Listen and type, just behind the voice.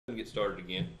get started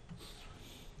again.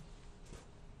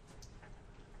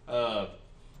 We'll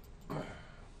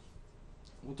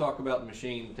talk about the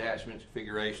machine attachments,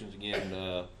 configurations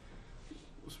again.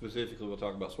 Specifically, we'll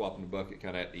talk about swapping the bucket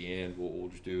kind of at the end. We'll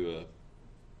just do a.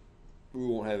 We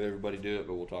won't have everybody do it,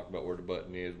 but we'll talk about where the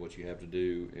button is, what you have to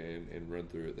do, and run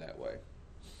through it that way.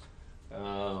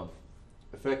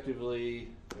 Effectively,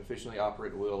 efficiently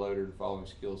operate the wheel loader, the following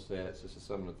skill sets. This is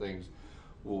some of the things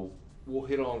we'll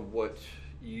hit on what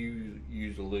you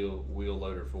use a wheel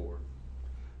loader for.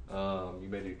 You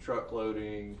may do truck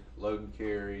loading, load and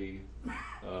carry,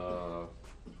 I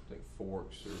think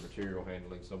forks or material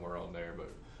handling somewhere on there,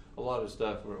 but a lot of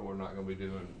stuff we're not going to be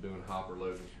doing hopper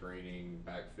loading, screening,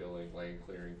 backfilling, lane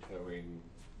clearing, towing,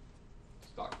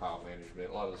 stockpile management.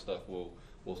 A lot of the stuff we'll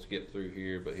skip through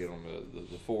here, but hit on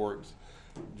the forks,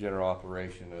 general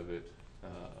operation of it. Go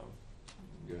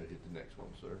ahead and hit the next one,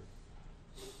 sir.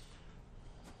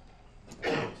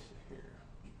 Let's see here.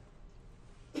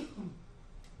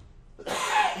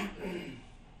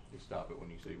 You stop it when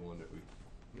you see one that we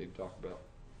need to talk about.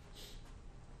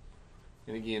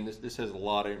 And again, this has a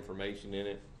lot of information in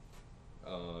it.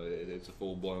 It's a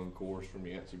full-blown course from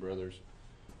Yancey Brothers,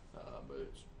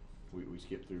 but we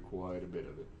skipped through quite a bit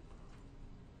of it.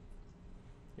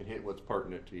 And hit what's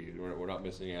pertinent to you. We're not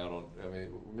missing out on, I mean,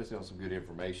 we're missing on some good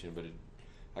information, but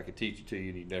I could teach it to you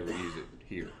and you'd never use it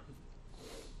here.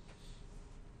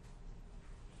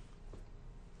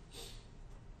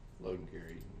 Load and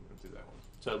carry, go through that one.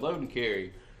 So load and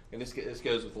carry, and this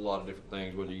goes with a lot of different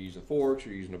things, whether you're using forks or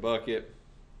you're using a bucket.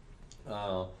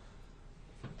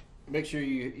 Make sure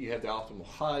you have the optimal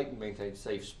height, you maintain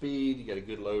safe speed, you got a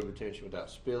good load retention without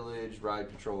spillage, ride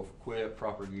control for quip,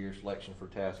 proper gear selection for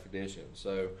task conditions.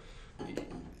 So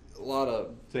a lot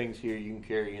of things here you can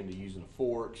carry into using the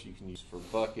forks, you can use for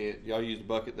bucket. Y'all use the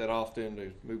bucket that often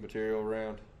to move material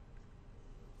around?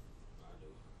 I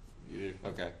do. You do?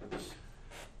 Okay.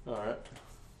 All right. Let's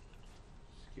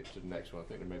get to the next one. I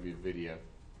think there may be a video.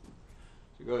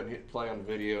 So go ahead and hit play on the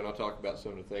video and I'll talk about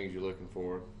some of the things you're looking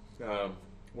for.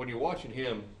 When you're watching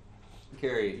him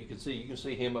carry it, you can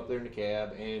see him up there in the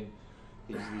cab, and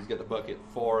he's got the bucket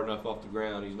far enough off the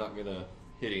ground he's not going to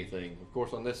hit anything. Of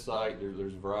course, on this site there's a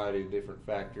variety of different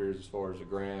factors as far as the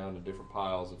ground and different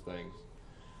piles of things,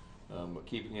 but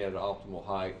keeping it at an optimal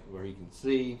height where he can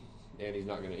see and he's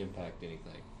not going to impact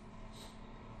anything.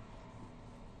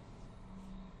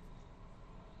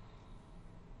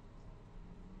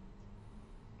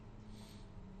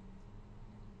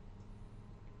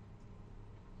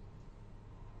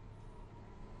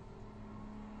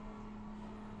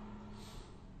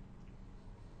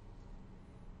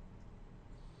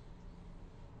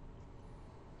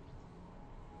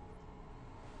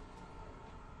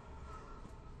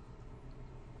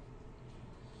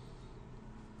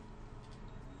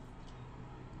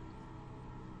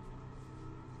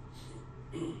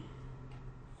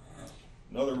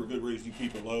 Another good reason you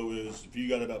keep it low is if you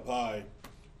got it up high and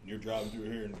you're driving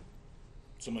through here and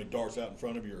somebody darts out in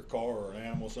front of you, or a car or an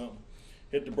animal or something,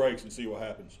 hit the brakes and see what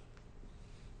happens.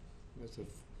 That's a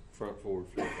front forward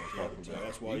flip I was talking So about.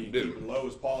 that's why you do keep it low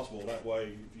as possible. That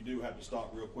way, if you do have to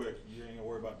stop real quick, you ain't gonna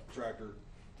worry about the tractor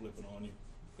flipping on you.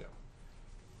 Yeah.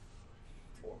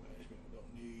 Floor management we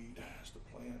don't need. That's the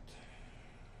plant.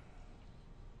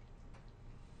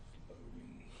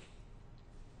 Loading.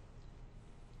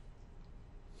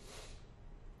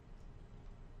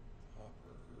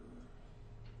 Hopper.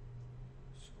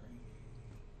 Screening.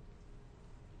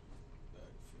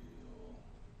 Backfill.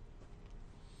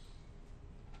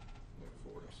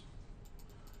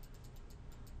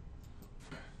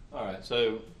 All right,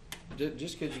 so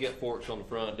just because you got forks on the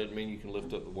front doesn't mean you can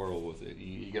lift up the world with it.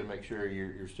 You got to make sure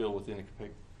you're still within the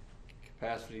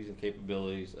capacities and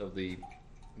capabilities of the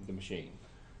machine.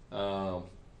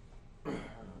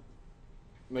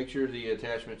 Make sure the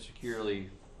attachment's securely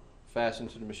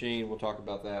fastened to the machine. We'll talk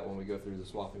about that when we go through the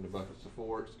swapping the buckets to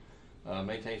forks.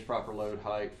 Maintains proper load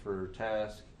height for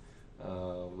task,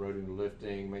 loading and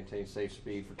lifting, maintains safe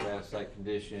speed for task site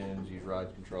conditions, use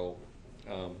ride control.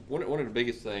 One of the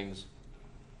biggest things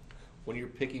when you're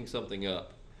picking something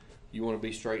up, you want to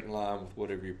be straight in line with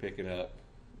whatever you're picking up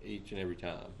each and every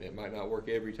time. It might not work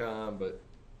every time, but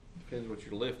depends what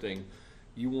you're lifting.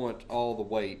 You want all the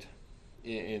weight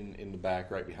in the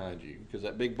back right behind you, because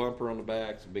that big bumper on the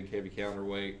back is a big heavy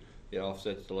counterweight. It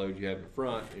offsets the load you have in the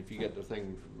front. If you get the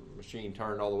machine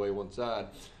turned all the way one side,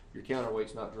 your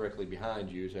counterweight's not directly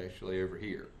behind you, it's actually over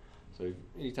here. So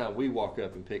anytime we walk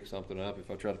up and pick something up,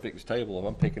 if I try to pick this table up,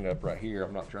 I'm picking it up right here.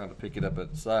 I'm not trying to pick it up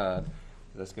at the side.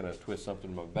 That's going to twist something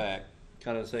in my back.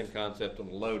 Kind of the same concept on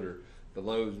the loader. the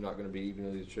load's not going to be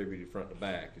evenly distributed front to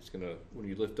back. It's going to, when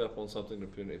you lift up on something,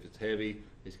 depending if it's heavy,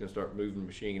 it's going to start moving the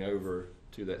machine over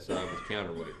to that side with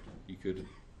counterweight. You could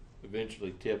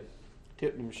eventually tip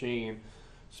the machine,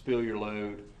 spill your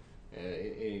load,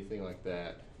 anything like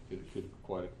that could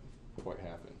quite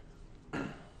happen. I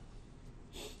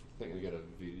think we got a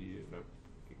video. Nope,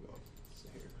 keep going. Let's see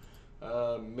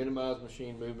here. Minimize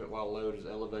machine movement while load is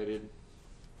elevated.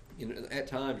 You know, at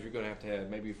times you're going to have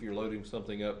maybe if you're loading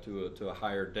something up to a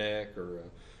higher deck or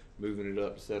moving it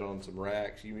up to set on some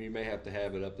racks, you may have to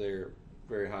have it up there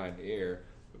very high in the air.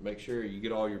 But make sure you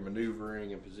get all your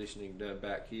maneuvering and positioning done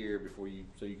back here before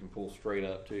so you can pull straight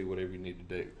up to whatever you need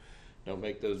to do. Don't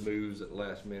make those moves at the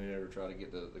last minute or try to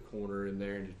get the corner in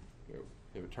there and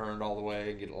have it turned all the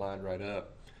way and get it lined right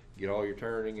up. Get all your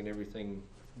turning and everything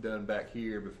done back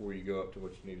here before you go up to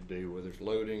what you need to do, whether it's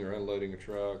loading or unloading a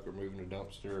truck or moving a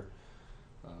dumpster.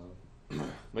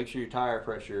 Make sure your tire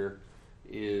pressure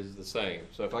is the same.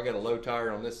 So if I got a low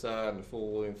tire on this side and a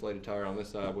full inflated tire on this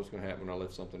side, what's going to happen when I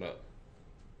lift something up?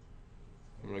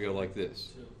 I'm going to go like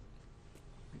this.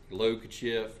 Load could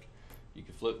shift, you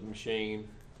could flip the machine,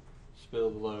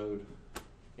 spill the load,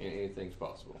 and anything's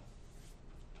possible.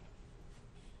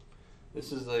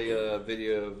 This is a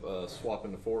video of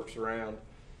swapping the forks around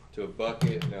to a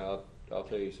bucket. Now I'll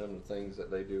tell you some of the things that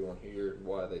they do on here and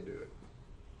why they do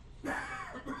it.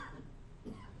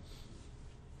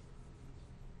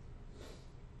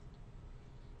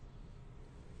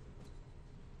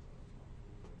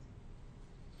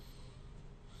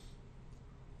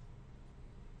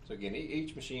 So again,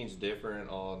 each machine's different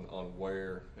on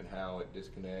where and how it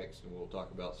disconnects, and we'll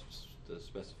talk about the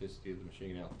specificity of the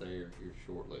machine out there here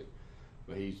shortly.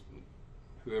 But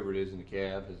whoever it is in the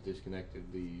cab has disconnected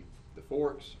the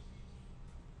forks.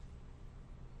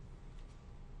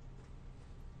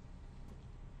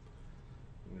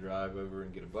 And drive over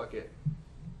and get a bucket.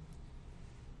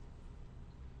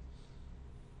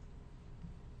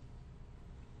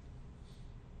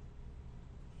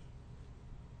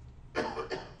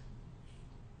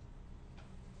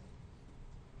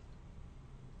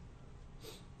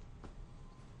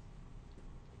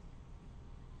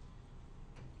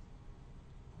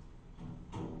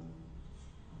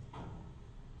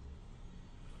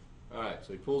 Alright,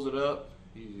 so he pulls it up,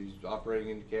 he's operating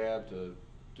in the cab to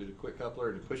do the quick coupler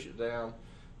and push it down.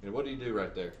 And what do you do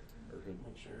right there?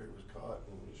 Make sure it was caught.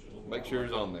 And Make sure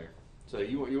it's on there. So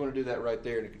you want to do that right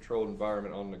there in a controlled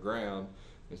environment on the ground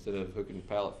instead of hooking the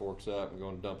pallet forks up and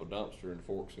going to dump a dumpster and the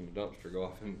forks in the dumpster go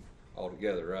off all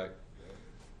together, right?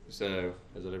 So,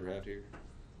 has that ever happened here?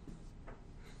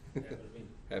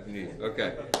 Happened to you.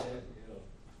 Okay.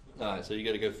 Alright, so you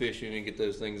got to go fishing and get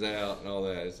those things out and all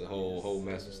that. It's a whole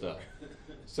mess of stuff.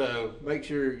 So make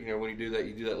sure, when you do that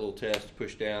little test to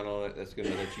push down on it. That's going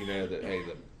to let you know that, hey,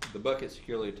 the bucket's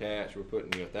securely attached. We're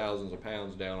putting thousands of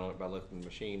pounds down on it by lifting the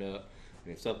machine up.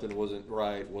 And if something wasn't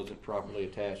properly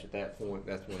attached at that point,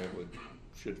 that's when it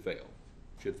should fail.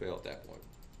 Should fail at that point.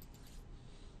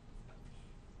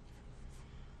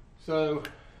 So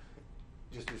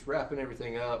just wrapping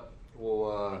everything up,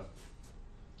 we'll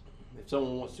if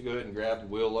someone wants to go ahead and grab the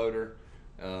wheel loader,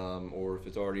 or if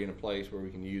it's already in a place where we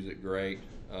can use it, great.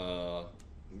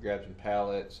 Grab some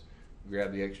pallets,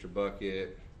 grab the extra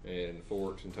bucket and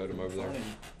forks and tote them over there.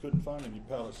 Couldn't find any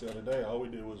pallets the other day. All we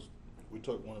did was we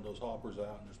took one of those hoppers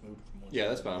out and just moved it from one Yeah, side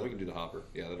that's to the fine. We other. can do the hopper.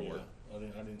 Yeah, that'll work. I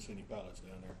didn't see any pallets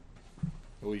down there.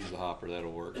 We'll use the hopper.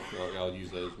 That'll work. I'll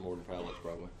use those more than pallets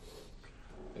probably.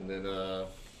 And then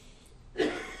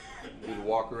do the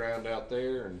walk around out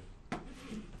there and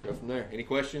go from there. Any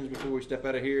questions before we step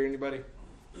out of here? Anybody?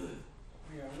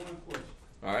 Yeah, one question.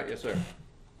 All right. Yes, sir.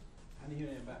 I didn't hear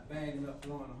anything about bagging up,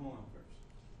 blowing the horn first.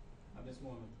 I just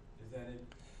wondering, is that it?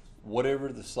 Whatever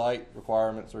the site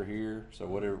requirements are here, so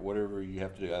whatever you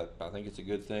have to do, I think it's a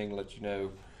good thing to let you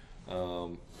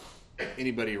know.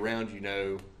 Anybody around you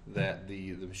know that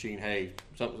the machine, hey,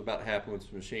 something's about to happen with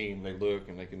the machine. They look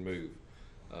and they can move.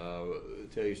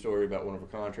 Tell you a story about one of our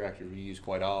contractors we use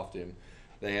quite often.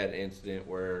 They had an incident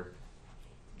where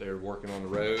they were working on the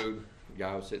road. The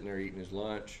guy was sitting there eating his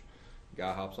lunch. The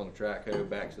guy hops on the track hoe,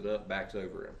 backs it up, backs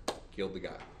over him, killed the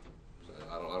guy. So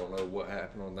I don't know what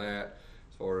happened on that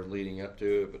as far as leading up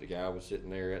to it, but the guy was sitting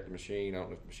there at the machine. I don't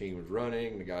know if the machine was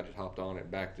running. The guy just hopped on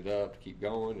it, backed it up to keep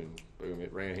going, and boom,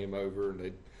 it ran him over.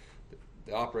 And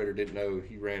the operator didn't know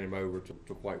he ran him over to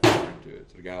quite far into it.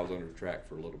 So the guy was under the track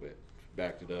for a little bit,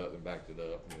 backed it up, and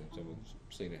someone's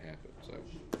seen it happen. So.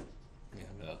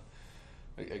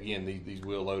 And again, these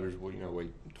wheel loaders weigh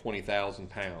 20,000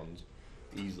 pounds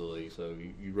easily. So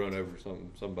you run over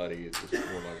somebody, it's just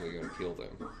more likely going to kill them.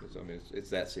 It's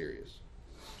that serious.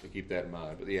 So keep that in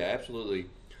mind. But yeah, absolutely,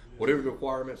 whatever the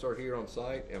requirements are here on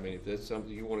site, I mean, if that's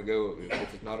something you wanna go,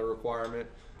 if it's not a requirement,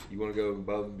 you wanna go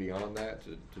above and beyond that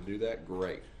to do that,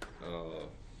 great.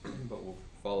 But we'll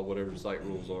follow whatever the site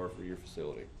rules are for your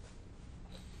facility.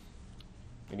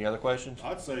 Any other questions?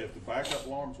 I'd say if the backup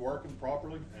alarm's working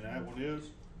properly, and that one is,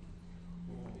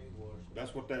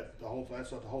 that's what the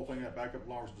whole thing that backup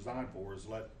alarm's designed for, is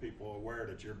let people aware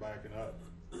that you're backing up.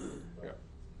 Yeah.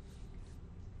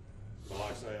 But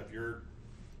like I say, if you're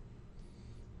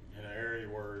in an area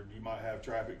where you might have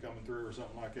traffic coming through or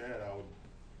something like that, I would,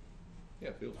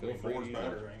 Yeah, feel I mean, free. more's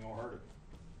better, ain't gonna hurt it.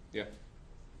 Yeah.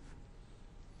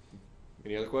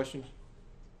 Any other questions?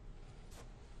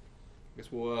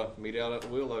 Guess we'll meet out at the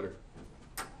wheel loader.